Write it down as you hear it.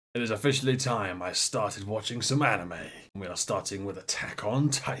It is officially time I started watching some anime. We are starting with Attack on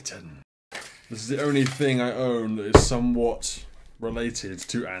Titan. This is the only thing I own that is somewhat related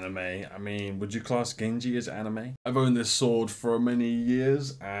to anime. I mean, would you class Genji as anime? I've owned this sword for many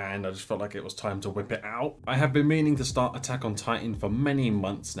years and I just felt like it was time to whip it out. I have been meaning to start Attack on Titan for many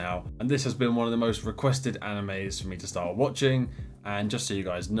months now, and this has been one of the most requested animes for me to start watching. And just so you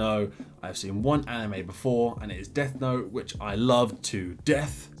guys know, I've seen one anime before, and it is Death Note, which I love to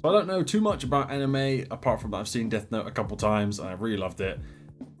death. So I don't know too much about anime, apart from that I've seen Death Note a couple times, and I really loved it.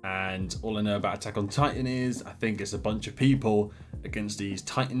 And all I know about Attack on Titan is, I think it's a bunch of people against these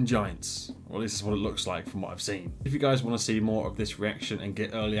Titan giants. Or at least that's what it looks like from what I've seen. If you guys want to see more of this reaction and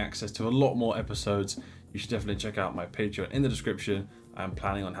get early access to a lot more episodes, you should definitely check out my Patreon in the description. I'm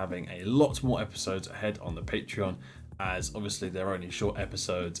planning on having a lot more episodes ahead on the Patreon, as obviously they're only short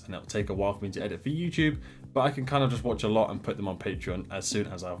episodes and it'll take a while for me to edit for YouTube, but I can kind of just watch a lot and put them on Patreon as soon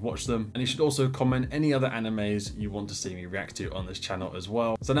as I've watched them. And you should also comment any other animes you want to see me react to on this channel as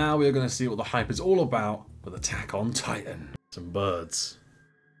well. So now we're going to see what the hype is all about with Attack on Titan. Some birds.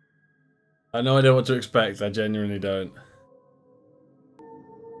 I have no idea what to expect, I genuinely don't.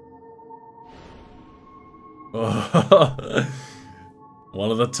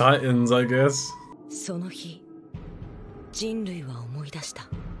 One of the Titans, I guess.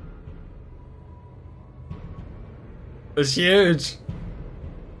 It's huge.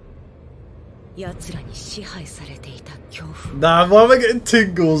 Nah, why am I getting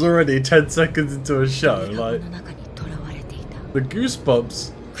tingles already 10 seconds into a show? Like, the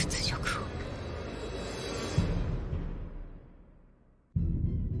goosebumps.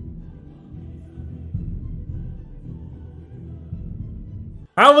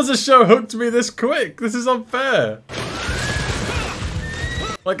 How was the show hooked me this quick? This is unfair.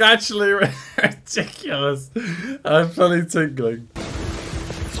 Like, actually ridiculous. I'm funny tingling.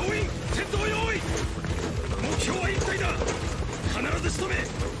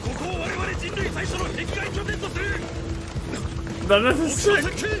 No, this is sick.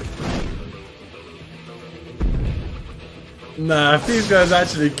 Nah, if these guys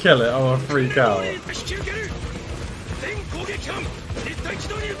actually kill it, I'm gonna freak out.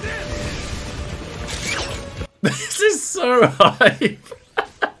 This is so hype.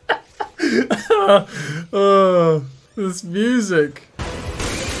 Oh, this music.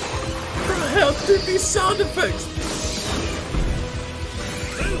 What the hell did these sound effects?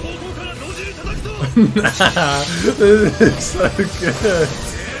 Nah, this is so good.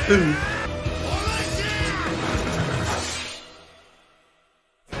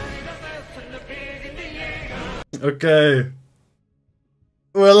 Okay.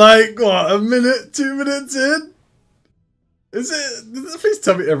 We're like, what, a minute, 2 minutes in? Is it? Please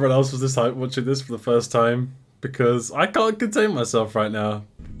tell me everyone else was this hype watching this for the first time, because I can't contain myself right now.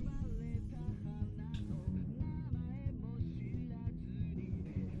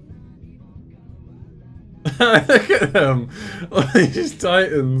 Look at them, all these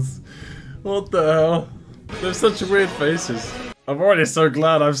Titans. What the hell? They have such weird faces. I'm already so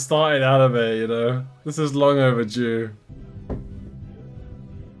glad I've started anime, you know. This is long overdue.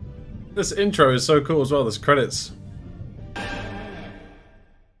 This intro is so cool as well, this credits.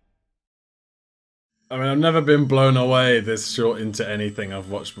 I mean, I've never been blown away this short into anything I've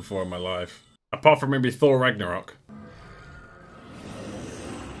watched before in my life. Apart from maybe Thor Ragnarok.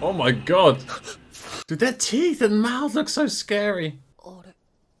 Oh my god! Dude, their teeth and mouths look so scary.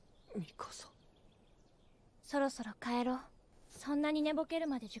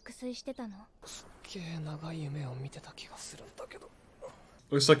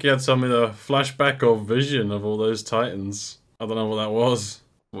 Looks like he had some of the flashback or vision of all those Titans. I don't know what that was.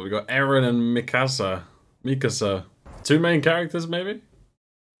 Well, we got Eren and Mikasa. Two main characters, maybe?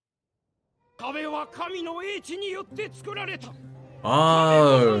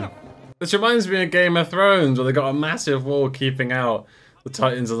 Oh! This reminds me of Game of Thrones, where they got a massive wall keeping out the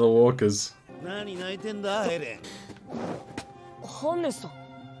Titans of the Walkers.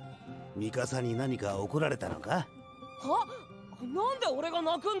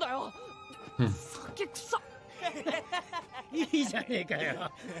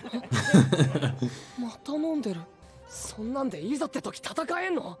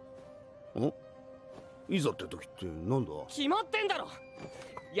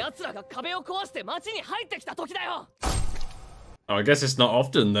 Oh, I guess it's not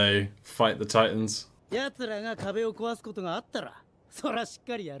often they fight the Titans. If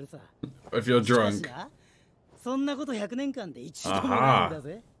you're drunk. Aha.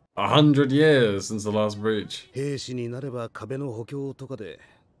 100 years since the last breach.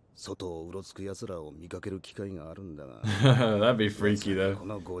 That'd be freaky though.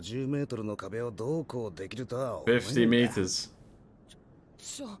 50 meters.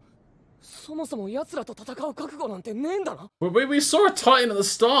 そもそも奴らと戦う覚悟なんてねえんだな。We saw a titan at the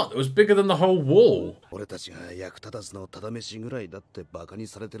start that was bigger than the whole wall. 俺たちが役立たずのただ飯ぐらいだってバカに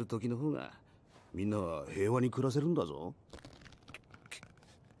されてる時の方がみんなは平和に暮らせるんだぞ。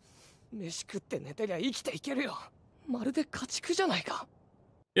飯食って寝てりゃ生きていけるよ。まるで家畜じゃないか。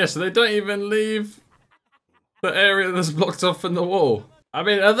Yeah, so they don't even leave the area that's blocked off in the wall. I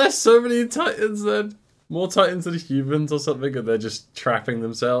mean, are there so many titans then? More titans than humans or something, and they're just trapping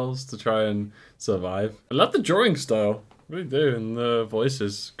themselves to try and survive. I love the drawing style. I really do, and the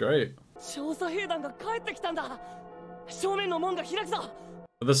voices, great.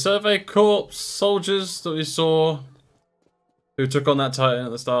 The Survey Corps soldiers that we saw, who took on that titan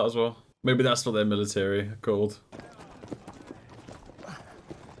at the start as well. Maybe that's what their military are called.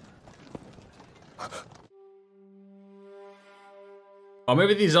 Or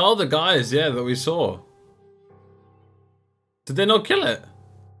maybe these are the guys, yeah, that we saw. Did they not kill it?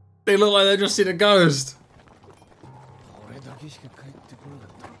 They look like they just seen a ghost.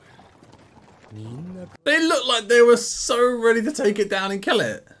 They look like they were so ready to take it down and kill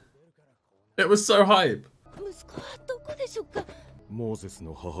it. It was so hype.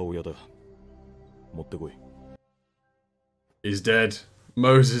 He's dead.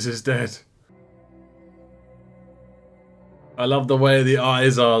 Moses is dead. I love the way the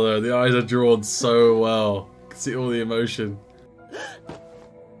eyes are though. The eyes are drawn so well. You can see all the emotion.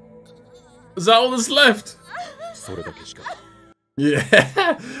 Is that all that's left?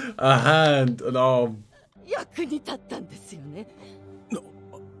 Yeah, a hand, an arm.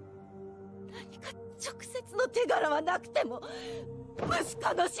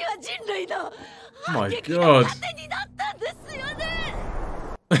 My God.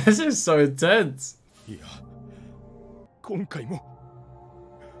 This is so intense. 今回も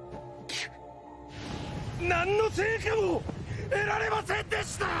何の成果も得られませんで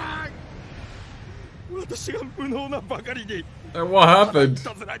した。私が無能なばかりに。And what happened? い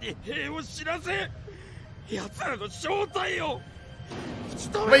たずらに兵を知らせ、奴らの正体を。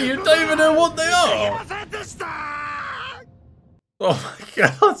Wait, you don't even know what they are. Oh my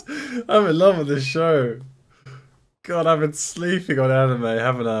God, I'm in love with this show. God, I've been sleeping on anime,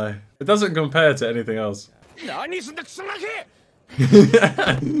 haven't I? It doesn't compare to anything else. 何すんだクソガキ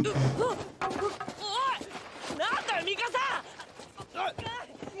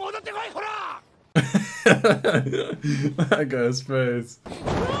戻ってこいほら That guy's face.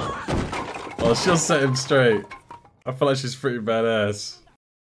 Oh, she'll set him straight. I feel like she's pretty badass.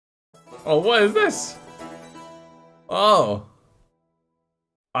 Oh, what is this? Oh.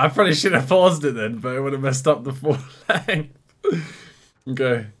 I probably should have paused it then, but it would have messed up the full length.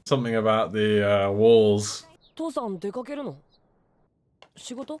 Okay, something about the walls. 父さん出かけるの？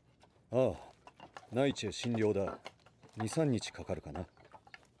仕事？ああ、内地へ診療だ。2、3日かかるかな。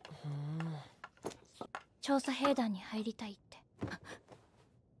調査兵団に入りたいって。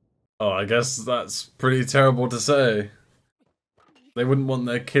Oh, I guess that's pretty terrible to say. They wouldn't want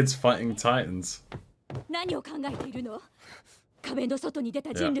their kids fighting titans. 何を考えているの？壁の外に出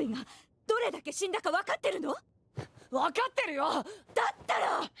た人類がどれだけ死んだか分かってるの？分かってるよ。だった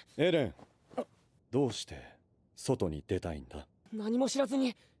ら。エレン、どうして外に出たいんだ？何も知らず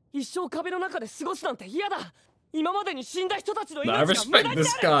に一生壁の中で過ごすなんて嫌だ。今までに死んだ人たちの命 I が無駄になる。 respect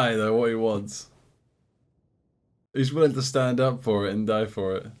this guy though, what he wants. He's willing to stand up for it and die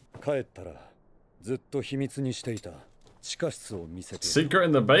for it. 帰ったらずっと秘密にしていた地下室を見せて。Secret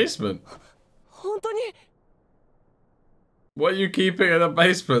in the basement? 本当に？ What are you keeping in the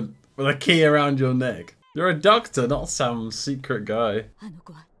basement with a key around your neck? You're a doctor, not some secret guy. あの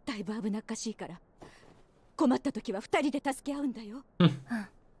子はだいぶ危なっかしいから困った時は二人で助け合うんだよ。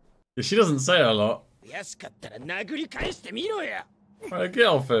She doesn't say a lot. 安かったら殴り返してみろや。 Alright, get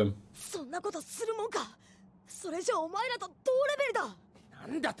off him. そんなことするもんか。それじゃお前らと同レベルだ。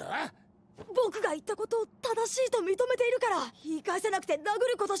なんだと？僕が言ったことを正しいと認めているから言い返せなくて殴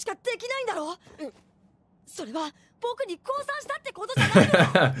ることしかできないんだろ。それは僕に降参したってことじゃない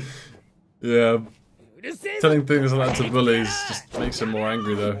の？ Yeah. Telling things like that to bullies just makes him more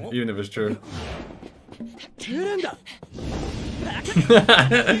angry though, even if it's true. 打ち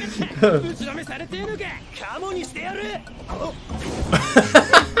止めされているか。カモにしてやる。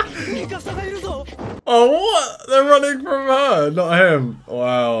ミカサがいるぞ。 Oh, what? They're running from her, not him.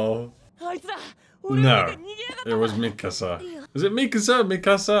 Wow. あいつら。 No, it was Mikasa. Is it Mikasa?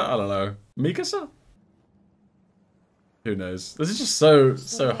 Mikasa? I don't know. Mikasa? Who knows? This is just so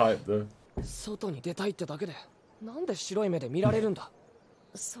hyped though. 外に出たいってだけでなんで白い目で見られるんだ。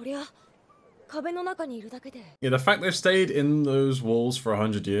そりゃ壁の中にいるだけで。 Yeah, the fact they've stayed in those walls for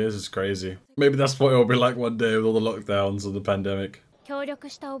 100 years is crazy. Maybe that's what it'll be like one day with all the lockdowns and the pandemic. 協力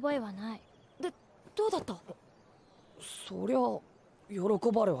した覚えはない。で、どうだった？そりゃ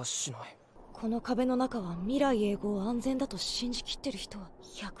喜ばれはしない。この壁の中は未来永劫安全だと信じきってる人は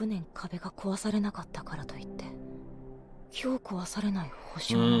100年壁が壊されなかったからといって今日壊されない保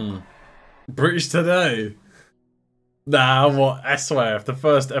証なんか。Breach today? Nah, what? I swear, if the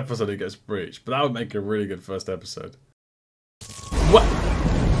first episode it gets breached, but that would make a really good first episode. What?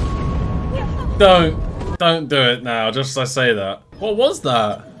 Don't do it now, just as I say that. What was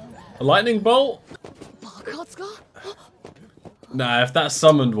that? A lightning bolt? Nah, if that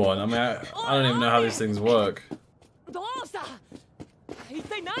summoned one, I mean, I don't even know how these things work.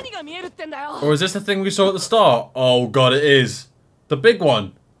 Or is this the thing we saw at the start? Oh god, it is. The big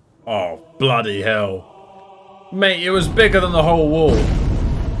one. Oh, bloody hell. Mate, it was bigger than the whole wall.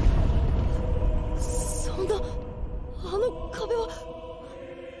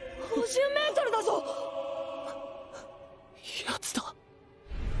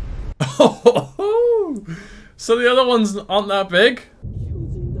 So the other ones aren't that big?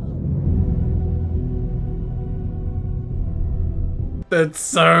 They're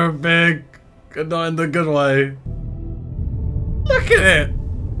so big, and not in the good way. Look at it!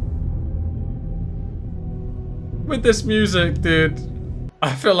 With this music, dude,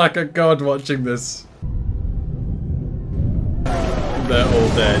 I feel like a god watching this. They're all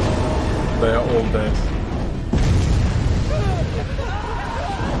dead. They are all dead.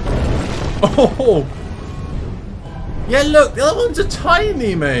 Oh! Yeah, look, the other ones are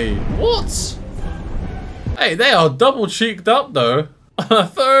tiny, mate. What? Hey, they are double cheeked up though. On a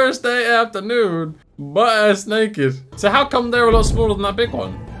Thursday afternoon, butt-ass naked. So how come they're a lot smaller than that big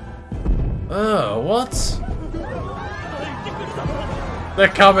one? Oh, what? They're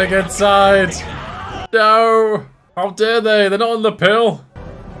coming inside. No. How dare they? They're not on the pill.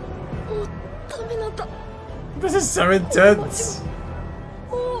 This is so intense.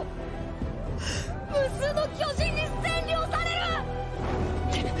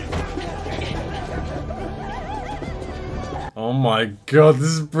 Oh my god, this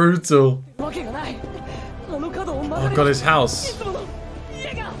is brutal. Oh god, his house.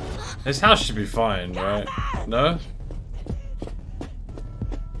 His house should be fine, right? No?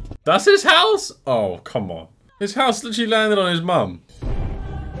 That's his house? Oh, come on. His house literally landed on his mum.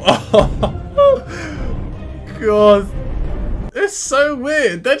 Oh god. It's so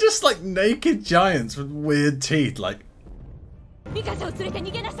weird. They're just like naked giants with weird teeth, like.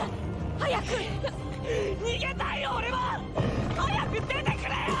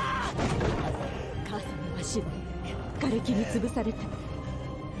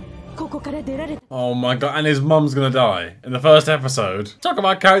 Oh my god, and his mum's gonna die in the first episode. Talk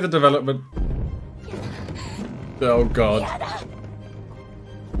about character development. Oh god.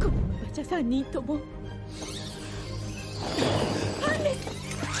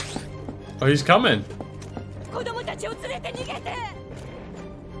 Oh, he's coming.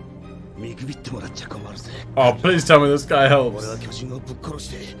 Oh, please tell me this guy helps.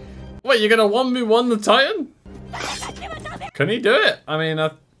 Wait, you're gonna 1v1 the Titan? Can he do it? I mean,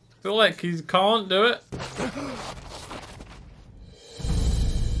 I feel like he can't do it.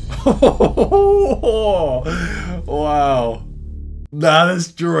 Wow. Nah,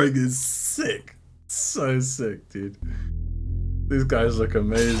 this drawing is sick. So sick, dude. These guys look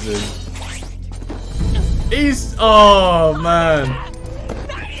amazing. He's... Oh, man.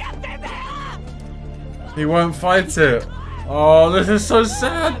 He won't fight it. Oh, this is so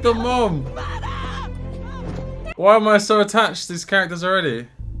sad, the mom. Why am I so attached to these characters already?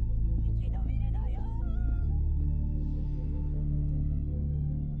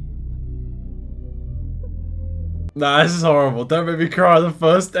 Nah, this is horrible. Don't make me cry the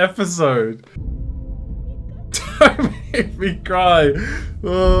first episode. Don't make me cry.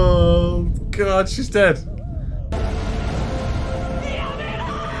 Oh, God, she's dead.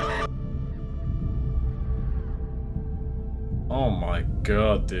 Oh my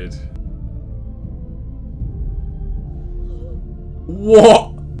god, dude.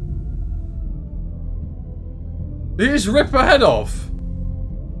 What? Did he just rip her head off?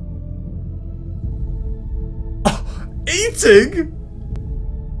 Eating?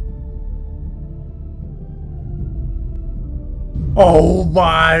 Oh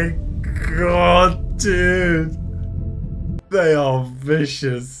my god, dude. They are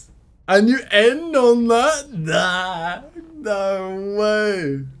vicious. And you end on that? Nah. No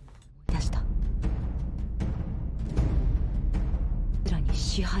way.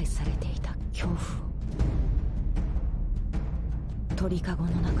 鳥かごの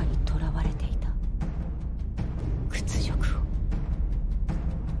中に囚われていた屈辱を。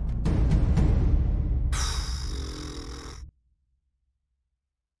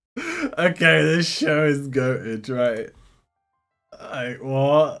Okay, this show is goated, right? Like,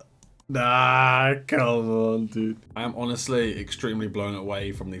 what? Nah, come on, dude. I am honestly extremely blown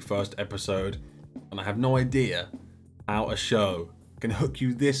away from the first episode, and I have no idea how a show can hook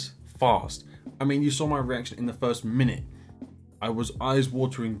you this fast. I mean, you saw my reaction in the first minute. I was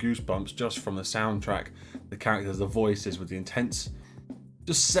eyes-watering goosebumps just from the soundtrack, the characters, the voices with the intense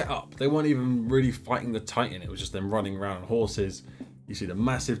just set up. They weren't even really fighting the Titan, it was just them running around on horses. You see the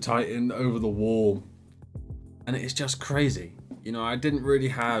massive Titan over the wall, and it's just crazy. You know, I didn't really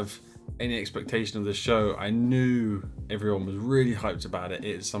have any expectation of the show. I knew everyone was really hyped about it.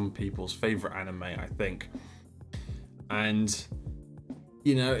 It is some people's favorite anime, I think. And,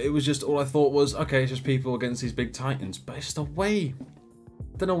 you know, it was just all I thought was, okay, it's just people against these big titans. But it's the way,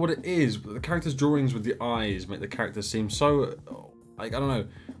 I don't know what it is, but the characters' drawings with the eyes make the characters seem so, like, I don't know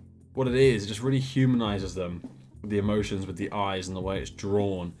what it is. It just really humanizes them with the emotions, with the eyes and the way it's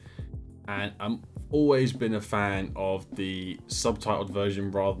drawn. And I'm always been a fan of the subtitled version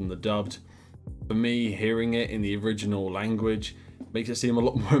rather than the dubbed. For me, hearing it in the original language makes it seem a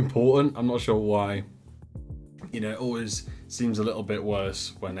lot more important. I'm not sure why. You know, it always seems a little bit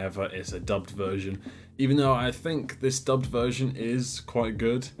worse whenever it's a dubbed version, even though I think this dubbed version is quite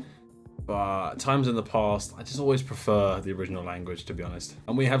good. But times in the past, I just always prefer the original language, to be honest.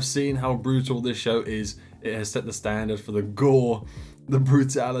 And we have seen how brutal this show is. It has set the standard for the gore, the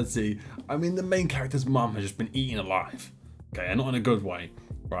brutality. I mean, the main character's mum has just been eaten alive. Okay, and not in a good way,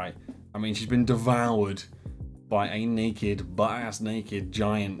 right? I mean, she's been devoured by a naked, butt-ass naked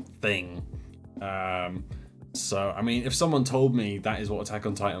giant thing. So, I mean, if someone told me that is what Attack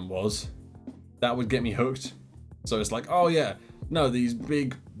on Titan was, that would get me hooked. So it's like, oh yeah, no, these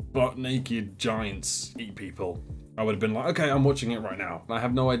big butt-naked giants eat people. I would have been like, okay, I'm watching it right now. I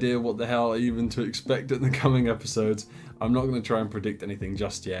have no idea what the hell even to expect in the coming episodes. I'm not going to try and predict anything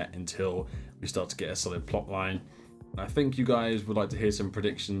just yet until we start to get a solid plot line. I think you guys would like to hear some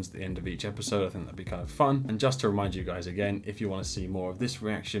predictions at the end of each episode. I think that'd be kind of fun. And just to remind you guys again, if you want to see more of this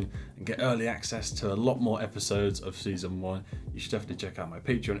reaction and get early access to a lot more episodes of Season 1, you should definitely check out my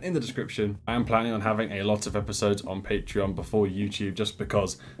Patreon in the description. I am planning on having a lot of episodes on Patreon before YouTube, just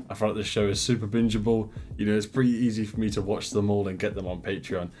because I feel like this show is super bingeable. You know, it's pretty easy for me to watch them all and get them on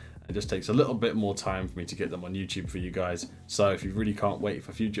Patreon. It just takes a little bit more time for me to get them on YouTube for you guys. So if you really can't wait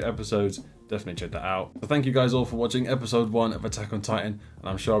for future episodes, definitely check that out. So thank you guys all for watching episode 1 of Attack on Titan, and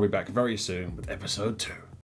I'm sure I'll be back very soon with episode 2.